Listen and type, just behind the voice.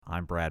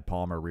I'm Brad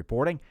Palmer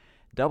reporting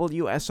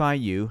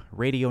WSIU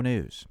Radio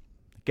News.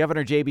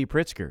 Governor J.B.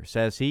 Pritzker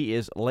says he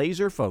is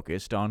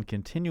laser-focused on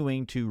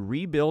continuing to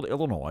rebuild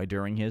Illinois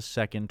during his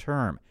second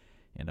term.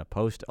 In a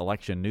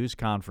post-election news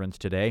conference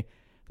today,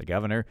 the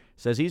governor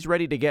says he's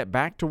ready to get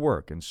back to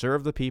work and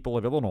serve the people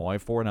of Illinois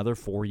for another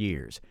 4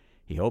 years.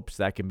 He hopes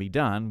that can be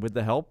done with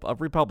the help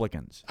of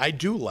Republicans. I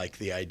do like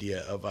the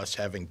idea of us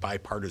having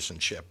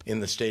bipartisanship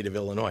in the state of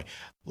Illinois.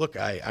 Look,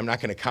 I'm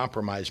not going to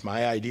compromise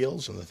my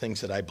ideals and the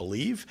things that I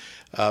believe.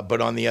 But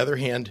on the other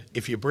hand,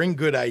 if you bring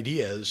good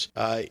ideas,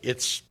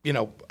 it's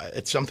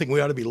something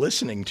we ought to be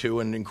listening to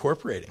and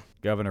incorporating.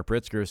 Governor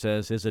Pritzker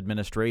says his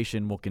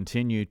administration will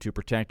continue to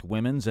protect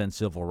women's and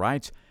civil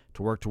rights,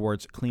 to work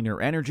towards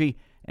cleaner energy,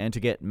 and to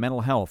get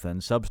mental health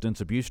and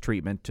substance abuse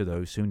treatment to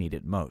those who need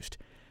it most.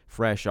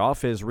 Fresh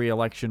off his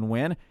re-election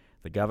win,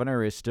 the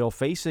governor is still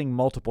facing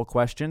multiple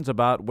questions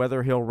about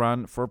whether he'll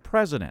run for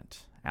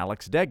president.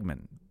 Alex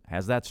Degman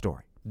has that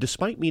story.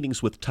 Despite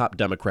meetings with top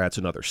Democrats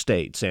in other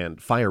states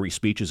and fiery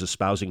speeches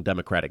espousing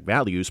Democratic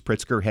values,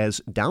 Pritzker has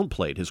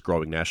downplayed his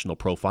growing national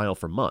profile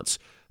for months.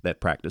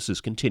 That practice is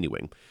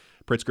continuing.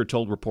 Pritzker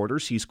told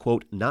reporters he's,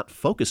 quote, not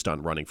focused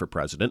on running for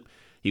president.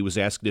 He was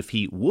asked if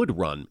he would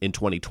run in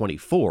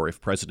 2024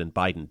 if President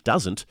Biden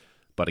doesn't.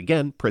 But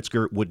again,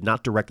 Pritzker would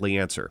not directly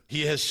answer.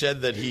 He has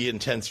said that he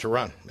intends to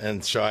run,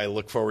 and so I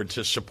look forward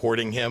to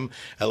supporting him.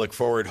 I look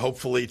forward,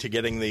 hopefully, to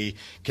getting the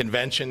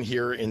convention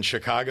here in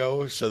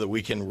Chicago so that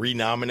we can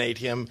renominate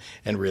him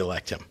and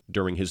reelect him.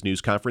 During his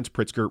news conference,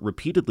 Pritzker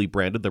repeatedly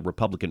branded the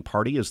Republican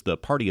Party as the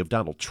party of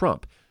Donald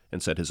Trump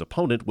and said his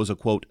opponent was a,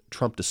 quote,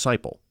 Trump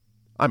disciple.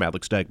 I'm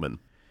Alex Degman.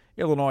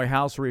 Illinois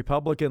House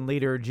Republican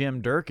leader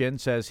Jim Durkin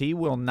says he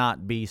will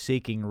not be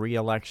seeking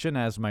re-election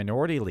as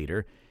minority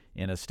leader.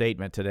 In a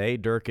statement today,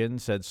 Durkin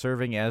said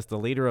serving as the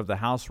leader of the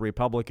House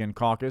Republican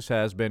caucus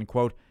has been,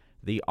 quote,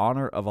 the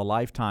honor of a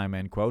lifetime,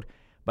 end quote.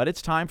 But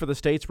it's time for the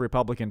state's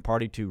Republican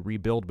Party to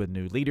rebuild with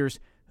new leaders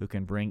who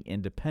can bring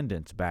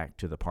independence back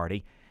to the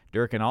party.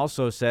 Durkin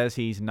also says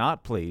he's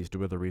not pleased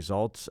with the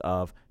results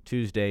of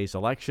Tuesday's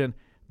election,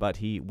 but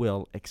he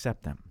will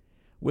accept them.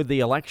 With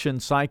the election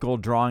cycle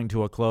drawing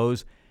to a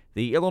close,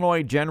 the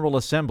Illinois General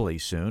Assembly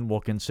soon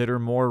will consider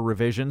more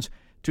revisions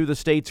to the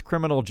state's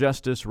criminal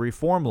justice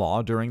reform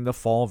law during the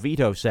fall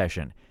veto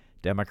session.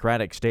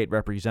 Democratic State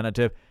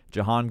Representative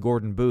Jahan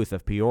Gordon Booth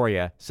of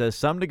Peoria says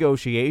some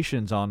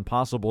negotiations on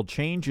possible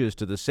changes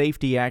to the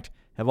Safety Act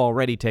have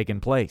already taken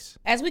place.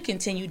 As we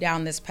continue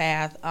down this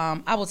path,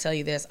 I will tell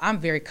you this, I'm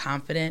very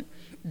confident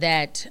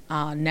that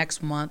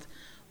next month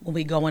when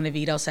we go into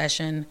veto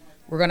session,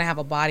 we're going to have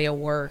a body of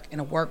work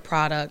and a work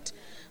product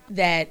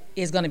that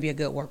is going to be a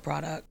good work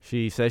product.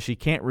 She says she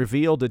can't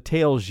reveal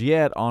details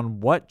yet on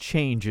what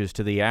changes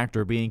to the act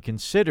are being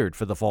considered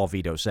for the fall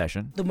veto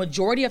session. The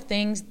majority of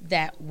things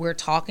that we're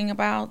talking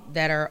about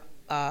that are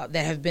that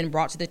have been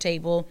brought to the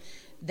table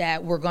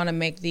that we're going to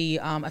make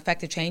the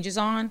effective changes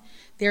on,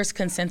 there's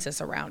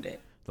consensus around it.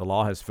 The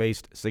law has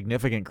faced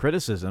significant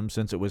criticism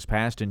since it was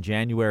passed in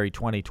January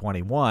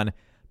 2021,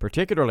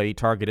 particularly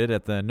targeted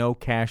at the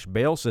no-cash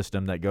bail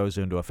system that goes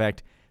into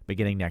effect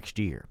beginning next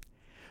year.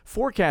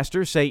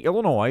 Forecasters say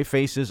Illinois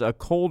faces a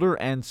colder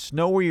and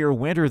snowier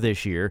winter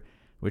this year,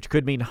 which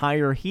could mean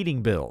higher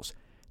heating bills.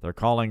 They're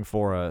calling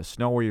for a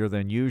snowier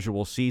than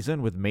usual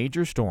season with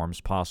major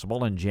storms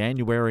possible in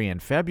January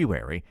and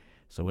February,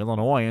 so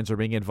Illinoisans are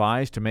being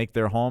advised to make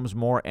their homes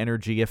more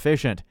energy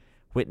efficient.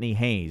 Whitney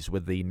Hayes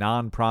with the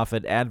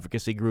nonprofit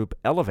advocacy group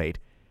Elevate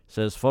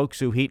says folks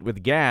who heat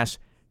with gas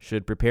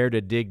should prepare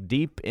to dig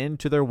deep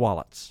into their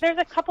wallets. There's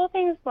a couple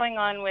things going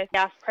on with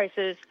gas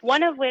prices,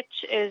 one of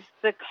which is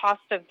the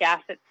cost of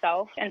gas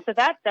itself. And so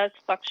that does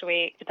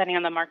fluctuate depending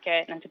on the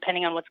market and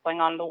depending on what's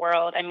going on in the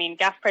world. I mean,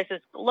 gas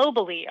prices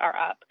globally are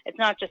up. It's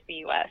not just the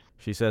U.S.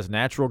 She says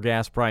natural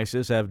gas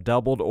prices have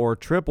doubled or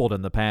tripled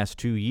in the past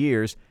 2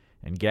 years,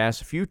 and gas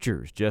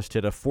futures just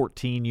hit a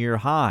 14-year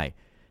high.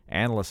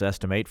 Analysts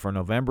estimate for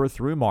November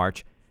through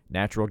March,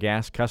 natural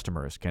gas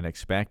customers can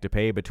expect to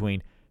pay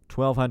between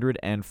 $1,200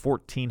 and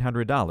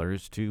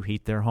 $1,400 to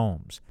heat their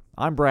homes.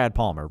 I'm Brad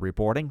Palmer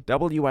reporting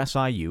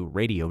WSIU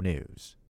Radio News.